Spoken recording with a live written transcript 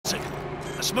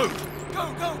Let's move!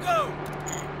 Go, go, go!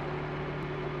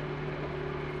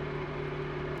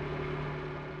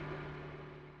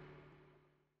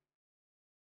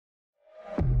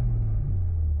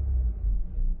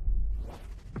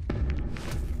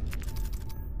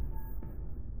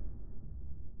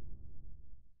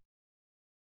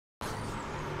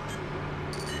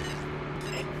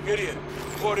 Gideon,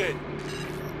 report in.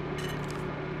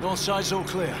 North side's all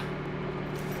clear.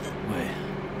 Wait,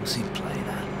 what's he playing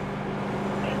at?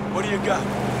 What do you got?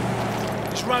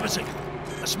 It's rabbiting.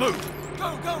 Let's move!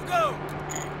 Go, go, go!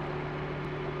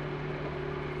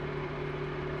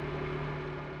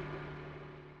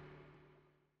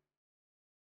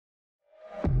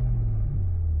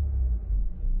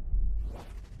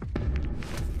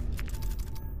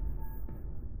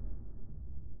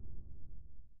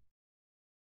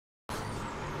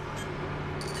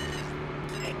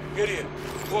 Gideon,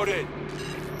 report in.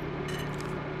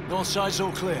 North side's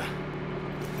all clear.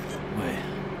 Wait,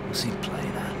 what's he playing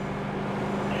at?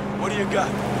 What do you got?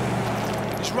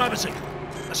 It's rabbiting.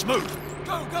 Let's move!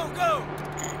 Go, go, go!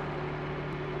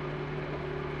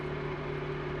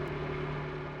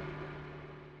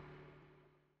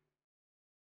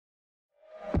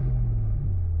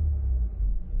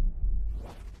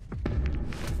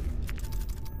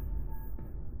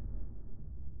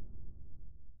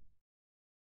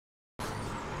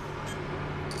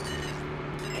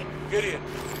 Gideon,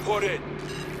 report in.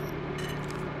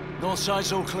 North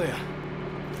side's all clear.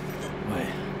 Wait,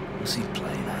 what's he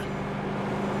playing at?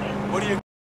 What do you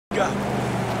got?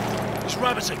 It's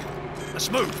rabbiting. Let's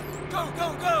move! Go,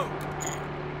 go, go!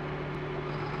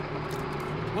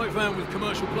 White van with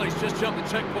commercial plates just jumped the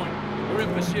checkpoint. We're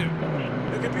in pursuit.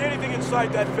 There could be anything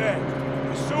inside that van.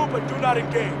 Pursue, but do not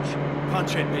engage.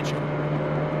 Punch it, Mitchell.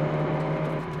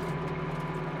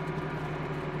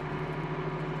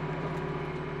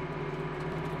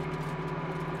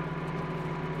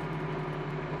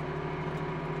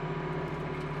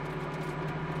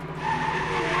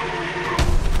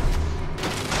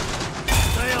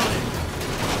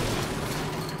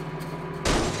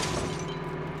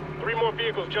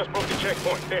 Vehicles just broke the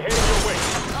checkpoint. They're heading your way.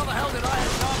 How the hell did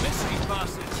ISR miss these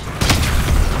bastards?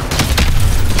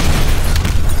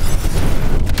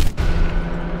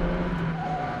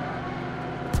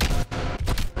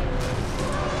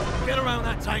 Get around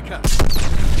that tanker.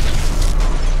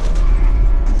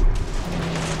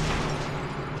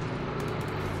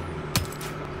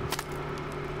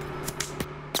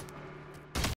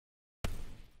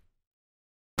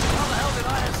 How the hell did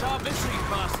ISR miss these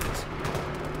bastards?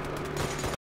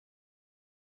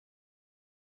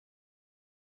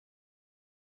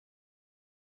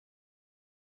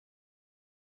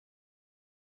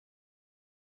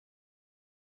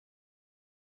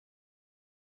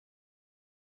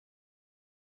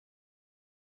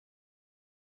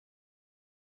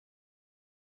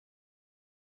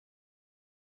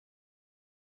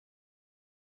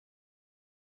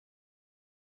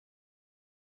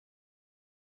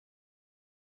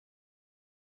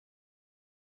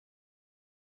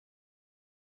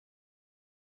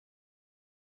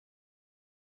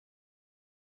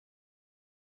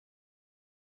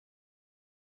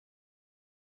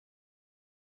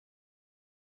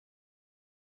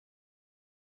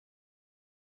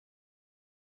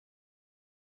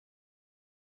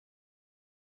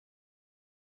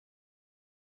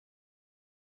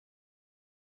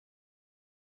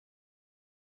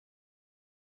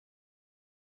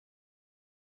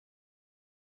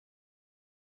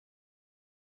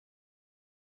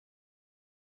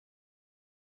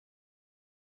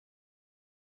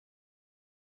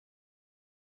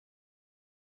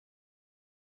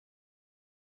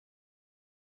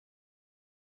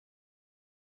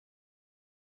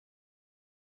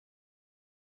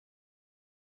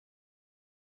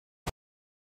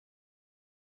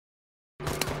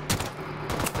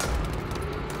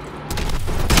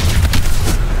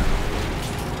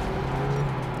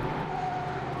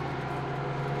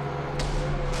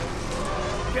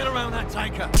 Get around that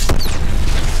tanker.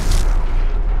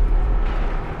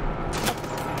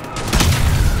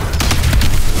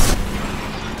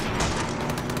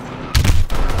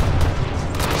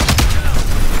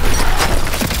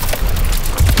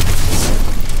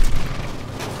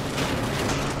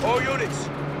 All units,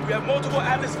 we have multiple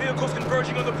Atlas vehicles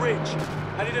converging on the bridge.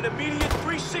 I need an immediate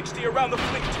 360 around the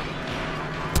fleet.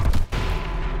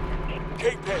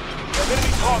 Cape Head, we have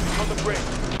enemy targets on the bridge.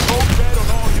 Code red on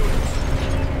all units.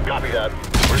 Copy that.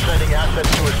 We're sending assets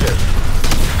to assist.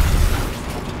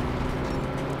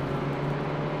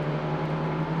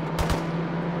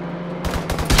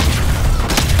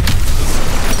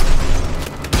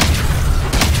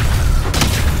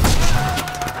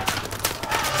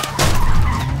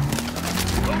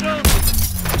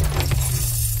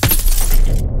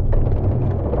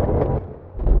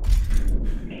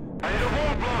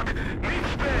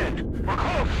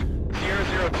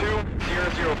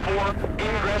 04,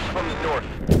 ingress from the north.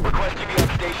 Request you be on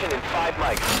station in 5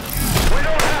 mics. We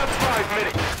don't have 5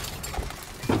 minutes!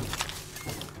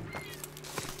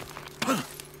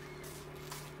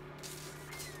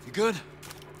 You good?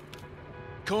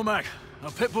 Cormac,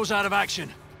 our Pitbull's out of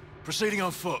action. Proceeding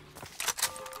on foot.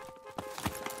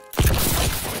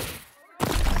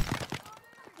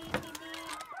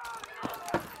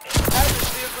 Advance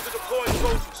vehicles are deploying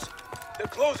soldiers. They're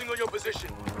closing on your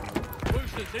position.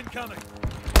 Boosters incoming.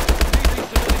 Need these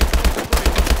civilians off the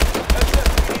bridge.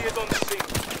 SFPD is on the scene.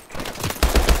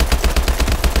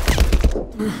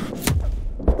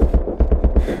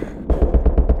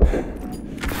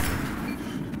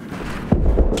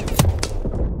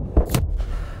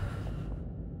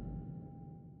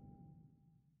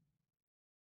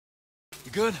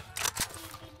 You good?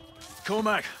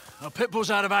 Cormac, our Pitbull's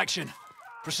out of action.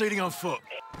 Proceeding on foot.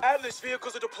 Atlas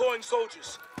vehicles are deploying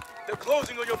soldiers. They're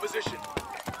closing on your position.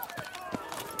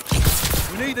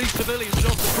 We need these civilians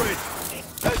off the bridge.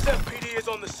 SFPD is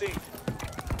on the scene.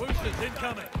 Boosters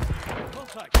incoming.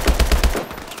 Contact.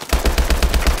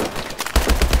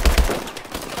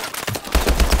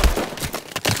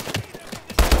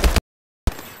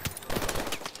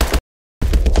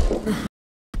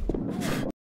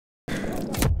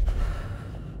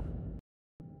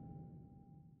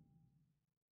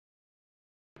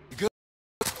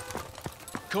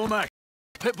 Cormac,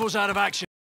 Pitbull's out of action.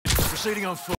 Proceeding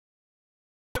on foot.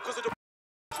 Vehicles are deploying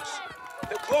soldiers.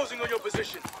 They're closing on your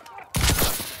position.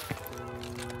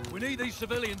 We need these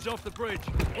civilians off the bridge.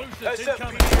 Boosters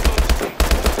incoming. SFPD is on the scene.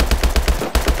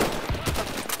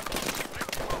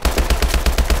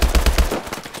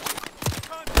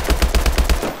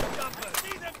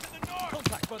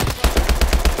 Contact by the front.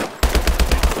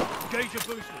 Engage your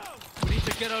boosters. We need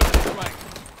to get over this rank.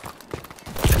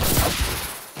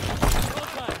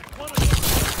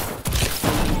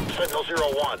 Sentinel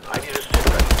 01, I need a sit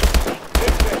rep.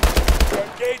 We're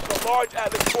engaged a large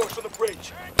Atlas force on the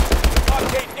bridge.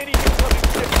 Blockade any incoming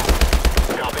ships.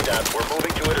 Copy that. We're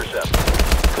moving to intercept.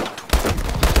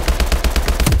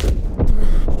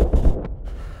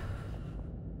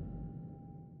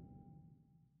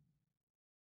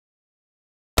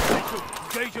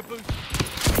 Engage your boosters.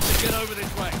 We need to get over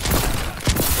this rank.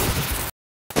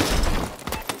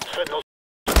 Sentinel,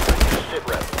 I need a sit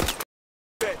rep.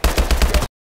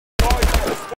 Large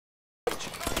Atlas force.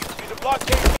 Need a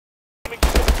blockade incoming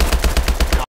ships.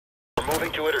 We're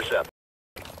moving to intercept.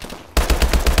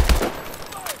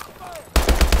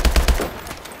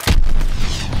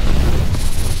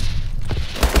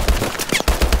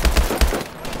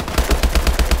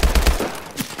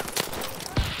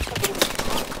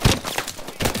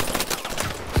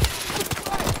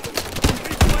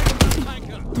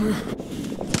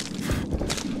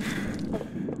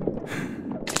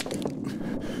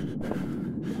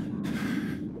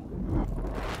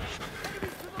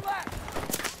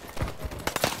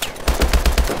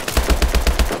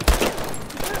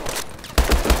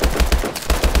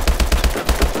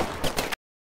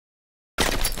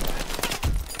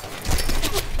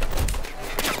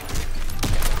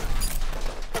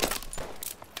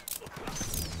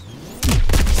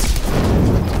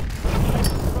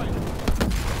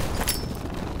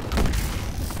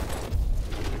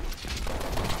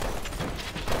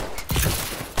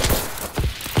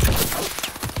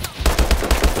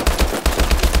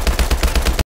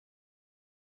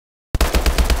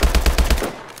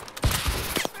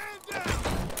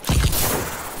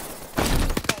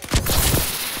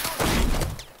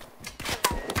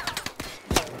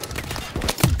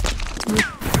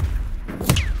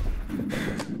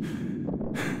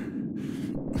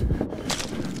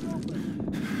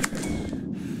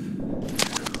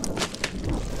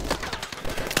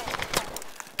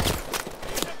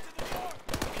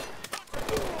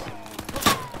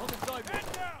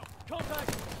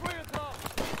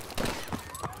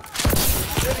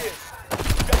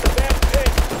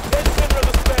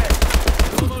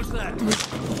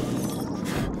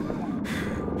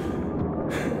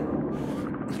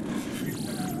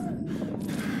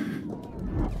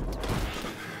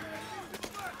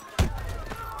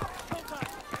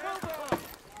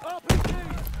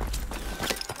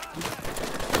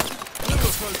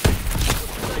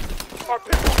 Our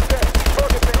Pitbull's dead.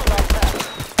 Target base not passed.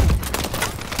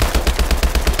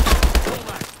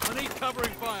 I need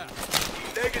covering fire.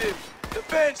 Negative.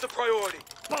 Defend's the priority.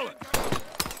 Bullet.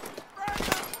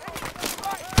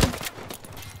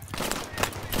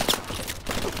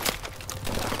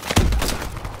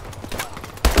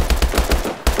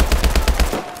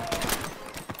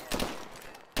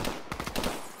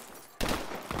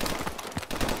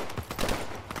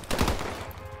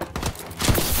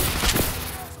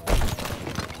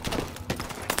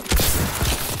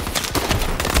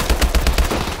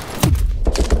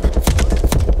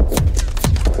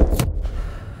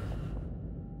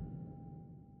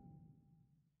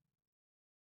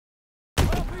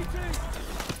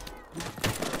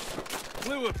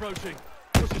 Blue approaching.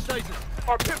 What's your status?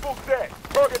 Our pitbull's dead.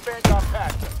 Target van got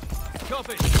past us.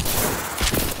 Copy.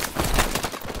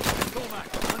 Cormac,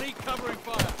 I need covering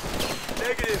fire.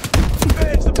 Negative.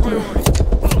 Van's the priority.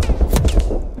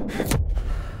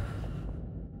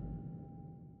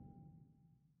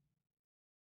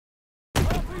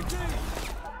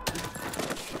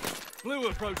 Blue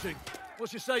approaching.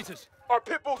 What's your status? Our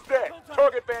pitbull's dead.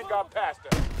 Target van got past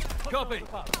us. Copy.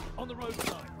 On the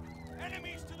roadside.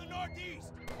 Enemies to the northeast.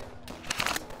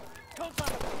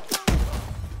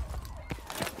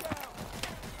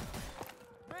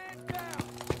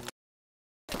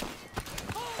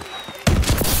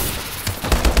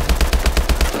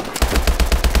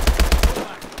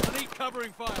 I need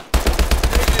covering fire.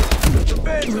 Negative. The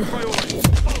van's the priority.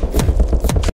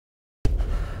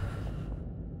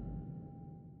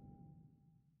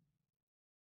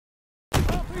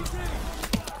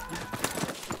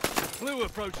 Blue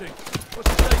approaching. What's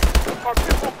your status? Our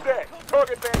pitbull's dead.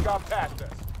 Target van got past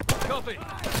us. Copy.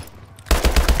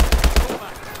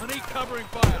 Cormac, I need covering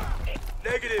fire.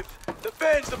 Negative. The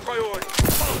van's the priority.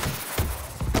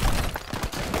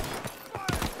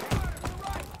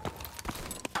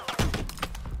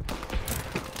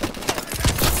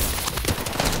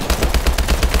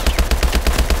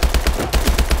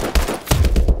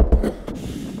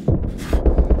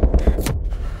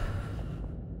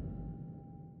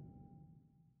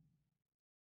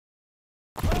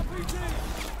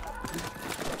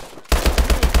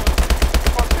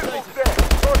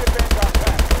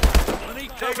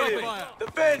 Negative. Fire. The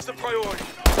van's the priority.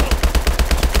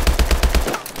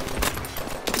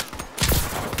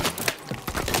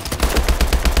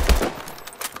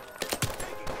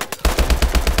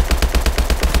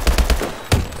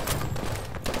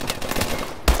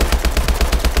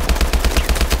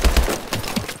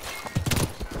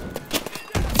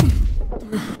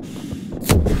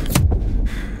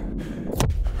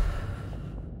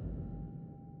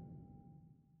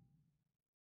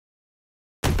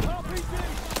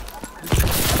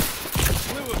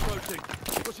 Blue approaching.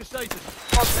 What's your status?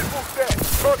 Our pitbull's dead.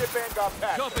 Target van got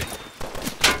past us. Copy.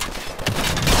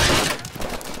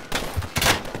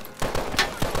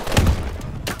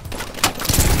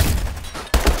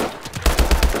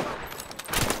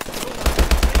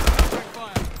 Covering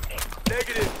fire.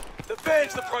 Negative. The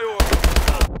van's the priority.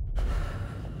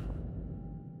 Blue approaching.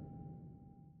 What's your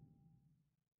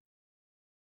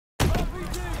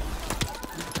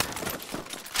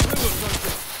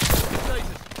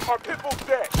status? Our pitbull's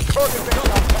dead. Target van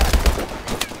got past us.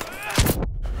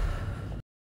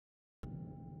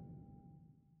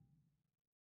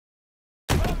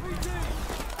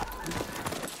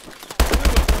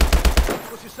 Blue approaching.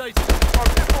 What's your status? Our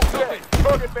pitbull's dead.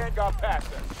 Target van got past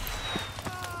us.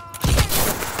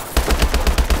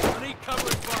 I need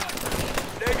covering fire.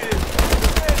 Negative.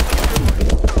 The van's the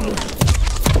priority.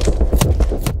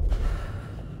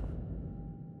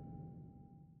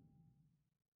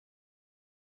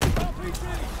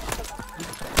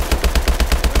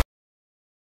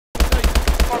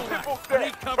 Our pitbull's I dead.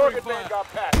 need covering Target van fire. got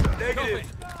past us. Negative.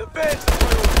 The van's the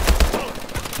priority.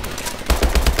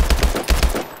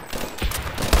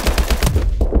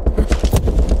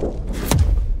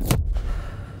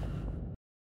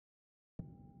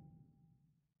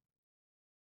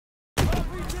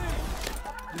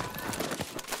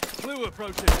 Blue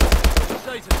approaching. What's your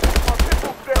status? Our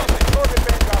pitbull's dead. Target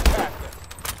van got past us.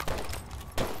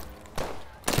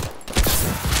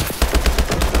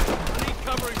 I need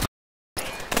covering.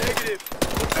 Negative.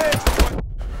 The van's the priority.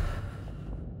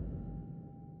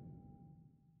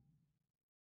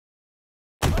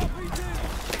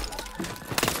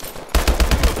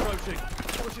 Blue approaching.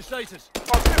 What's your status?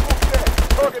 Our pitbull's dead.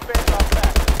 Target van got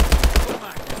past us.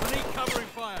 Cormac, I need covering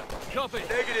fire. Copy.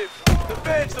 Negative. The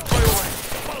van's the priority.